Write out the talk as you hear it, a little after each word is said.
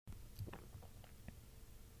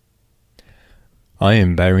I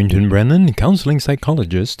am Barrington Brennan, counseling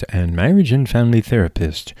psychologist and marriage and family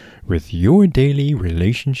therapist, with your daily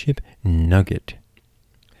relationship nugget.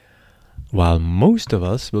 While most of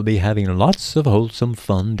us will be having lots of wholesome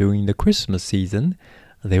fun during the Christmas season,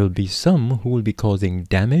 there will be some who will be causing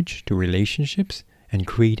damage to relationships and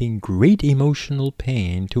creating great emotional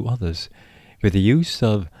pain to others with the use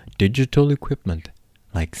of digital equipment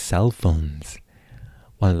like cell phones.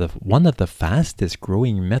 One of the fastest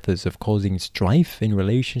growing methods of causing strife in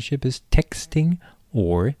relationship is texting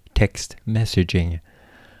or text messaging.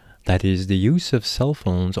 That is the use of cell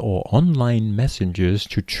phones or online messengers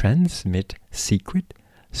to transmit secret,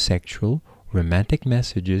 sexual, romantic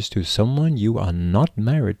messages to someone you are not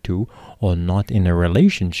married to or not in a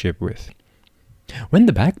relationship with. When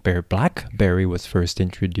the BlackBerry was first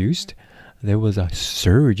introduced, there was a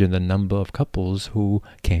surge in the number of couples who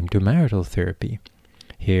came to marital therapy.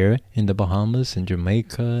 Here in the Bahamas, in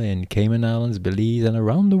Jamaica, in Cayman Islands, Belize, and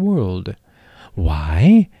around the world.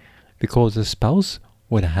 Why? Because the spouse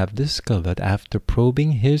would have discovered after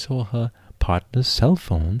probing his or her partner's cell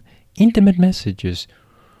phone intimate messages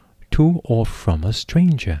to or from a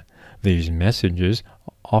stranger. These messages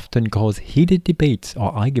often cause heated debates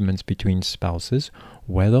or arguments between spouses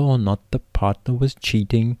whether or not the partner was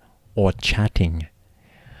cheating or chatting.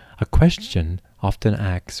 A question often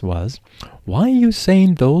asked was, "Why are you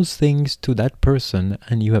saying those things to that person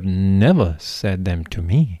and you have never said them to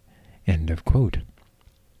me?" End of quote.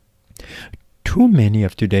 Too many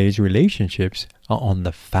of today's relationships are on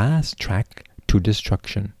the fast track to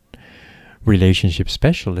destruction. Relationship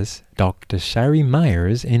specialist Dr. Shari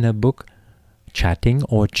Myers, in her book Chatting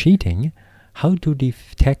or Cheating, How to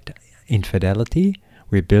Detect Infidelity,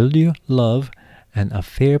 Rebuild Your Love, and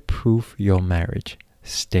Affair-Proof Your Marriage,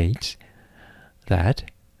 states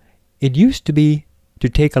that it used to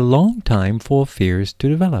take a long time for affairs to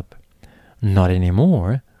develop. Not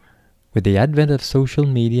anymore. With the advent of social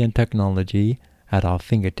media and technology at our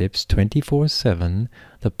fingertips 24/7,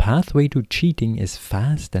 the pathway to cheating is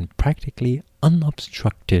fast and practically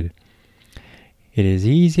unobstructed. It is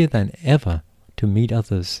easier than ever to meet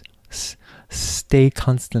others, stay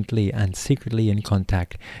constantly and secretly in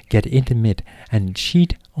contact, get intimate, and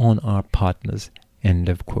cheat on our partners. End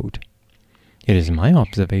of quote. It is my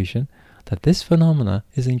observation that this phenomena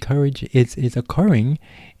is occurring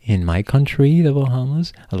in my country, the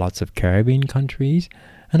Bahamas, lots of Caribbean countries,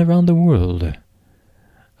 and around the world.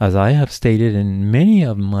 As I have stated in many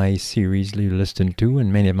of my series you listen to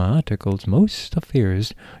and many of my articles, most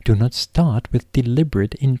affairs do not start with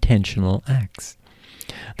deliberate intentional acts.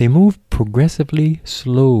 They move progressively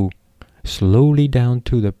slowly down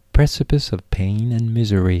to the precipice of pain and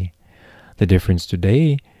misery. The difference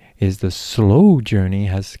today is the slow journey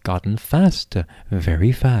has gotten faster,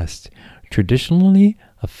 very fast. Traditionally,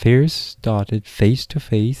 affairs started face to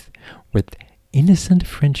face with innocent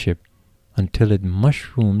friendship until it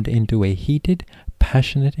mushroomed into a heated,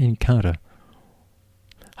 passionate encounter.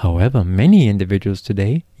 However, many individuals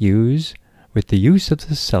today with the use of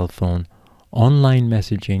the cell phone, online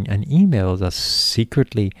messaging, and emails are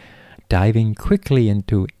secretly diving quickly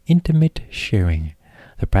into intimate sharing.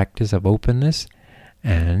 The practice of openness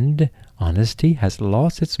and honesty has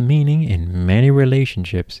lost its meaning in many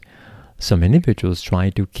relationships. Some individuals try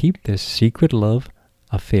to keep their secret love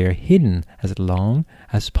affair hidden as long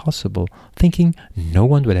as possible, thinking no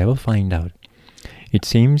one would ever find out. It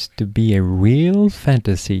seems to be a real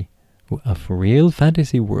fantasy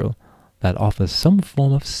world that offers some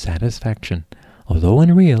form of satisfaction, although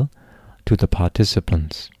unreal, to the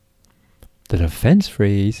participants. The defense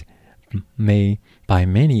phrase by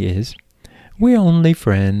many is, "We're only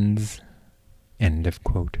friends." End of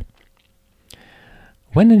quote.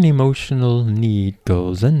 When an emotional need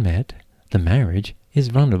goes unmet, the marriage is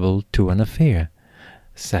vulnerable to an affair.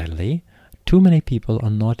 Sadly, too many people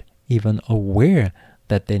are not even aware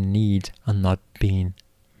that their needs are not being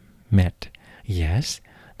met. Yes,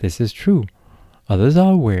 this is true. Others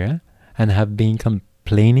are aware and have been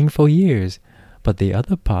complaining for years, but the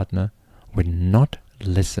other partner would not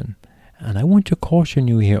listen. And I want to caution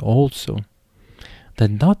you here also that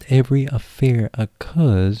not every affair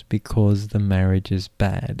occurs because the marriage is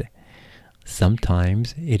bad.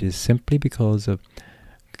 Sometimes it is simply because of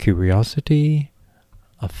curiosity,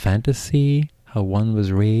 a fantasy, how one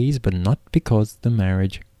was raised, but not because the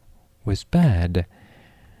marriage was bad.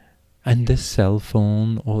 And the cell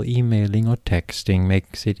phone or emailing or texting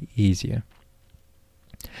makes it easier.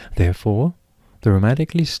 Therefore, the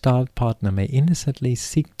romantically starved partner may innocently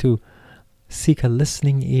seek a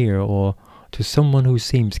listening ear or to someone who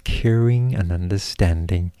seems caring and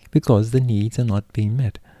understanding because the needs are not being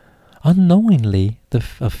met. Unknowingly, the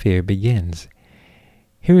affair begins.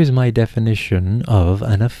 Here is my definition of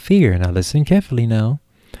an affair. Now listen carefully now.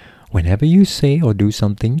 Whenever you say or do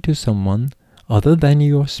something to someone other than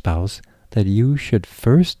your spouse that you should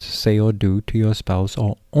first say or do to your spouse,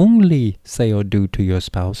 or only say or do to your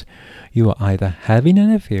spouse, you are either having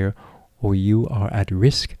an affair or you are at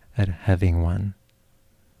risk at having one.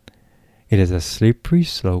 It is a slippery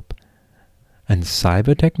slope, and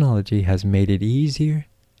cyber technology has made it easier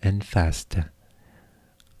and faster.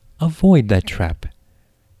 Avoid that trap.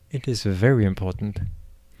 It is very important.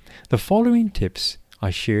 The following tips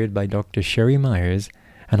are shared by Dr. Sherry Myers,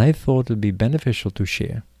 and I thought it would be beneficial to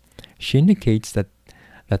share. She indicates that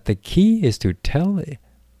the key to tell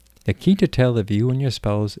if you and your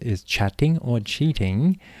spouse is chatting or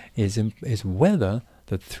cheating is whether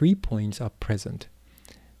the 3 points are present: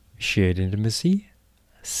 shared intimacy,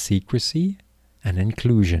 secrecy, and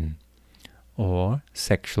inclusion, or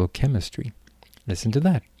sexual chemistry. Listen to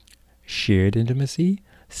that. Shared intimacy,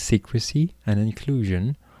 secrecy, and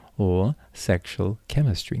inclusion, or sexual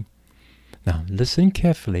chemistry. Now listen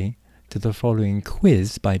carefully to the following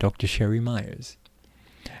quiz by Dr. Sherry Myers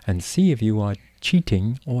and see if you are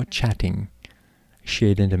cheating or chatting.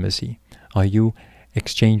 Shared intimacy. Are you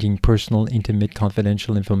exchanging personal, intimate,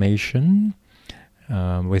 confidential information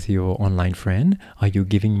with your online friend? Are you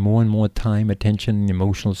giving more and more time, attention, and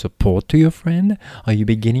emotional support to your friend? Are you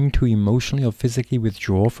beginning to emotionally or physically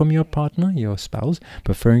withdraw from your partner, your spouse,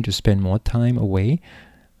 preferring to spend more time away?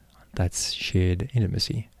 That's shared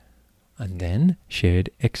intimacy. And then shared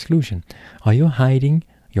exclusion. Are you hiding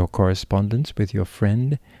your correspondence with your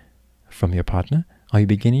friend from your partner? Are you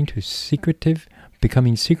becoming secretive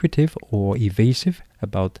or evasive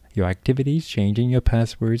about your activities, changing your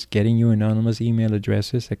passwords, getting your anonymous email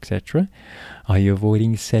addresses, etc.? Are you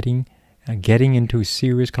avoiding getting into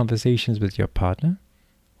serious conversations with your partner?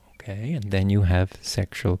 Okay, and then you have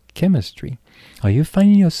sexual chemistry. Are you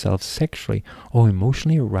finding yourself sexually or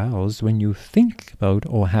emotionally aroused when you think about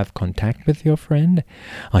or have contact with your friend?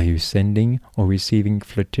 Are you sending or receiving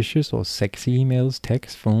flirtatious or sexy emails,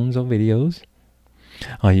 texts, phones, or videos?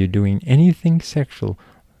 Are you doing anything sexual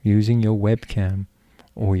using your webcam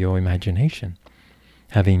or your imagination?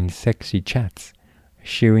 Having sexy chats,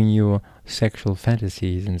 sharing your sexual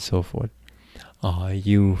fantasies, and so forth? Are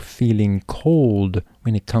you feeling cold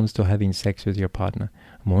when it comes to having sex with your partner?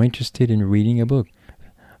 More interested in reading a book,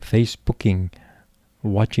 Facebooking,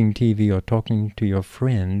 watching TV, or talking to your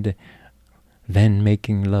friend than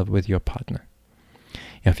making love with your partner?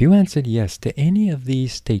 If you answered yes to any of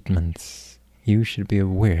these statements, you should be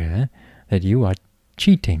aware that you are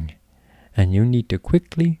cheating and you need to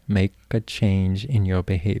quickly make a change in your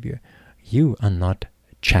behavior. You are not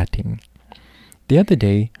chatting. The other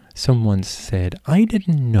day, someone said, I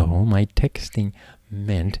didn't know my texting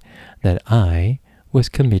meant that I was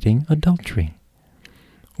committing adultery.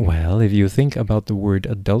 Well, if you think about the word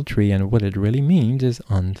adultery, and what it really means is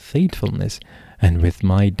unfaithfulness. And with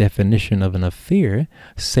my definition of an affair,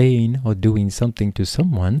 saying or doing something to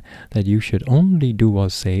someone that you should only do or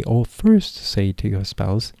say or first say to your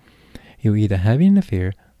spouse, you're either having an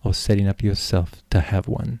affair or setting up yourself to have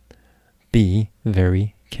one. Be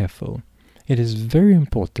very careful. It is very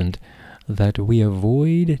important that we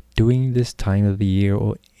avoid doing this time of the year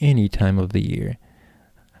or any time of the year.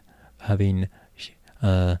 Having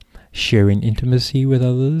sharing intimacy with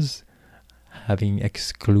others, having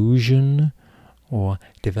exclusion, or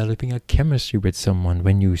developing a chemistry with someone.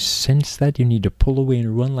 When you sense that, you need to pull away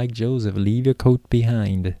and run like Joseph. Leave your coat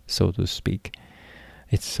behind, so to speak.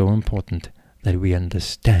 It's so important that we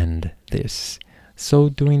understand this. So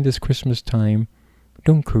during this Christmas time,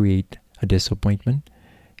 don't create a disappointment.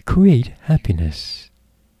 Create happiness.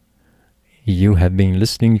 You have been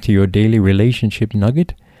listening to your daily relationship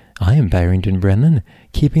nugget. I am Barrington Brennan,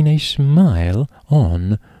 keeping a smile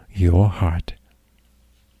on your heart.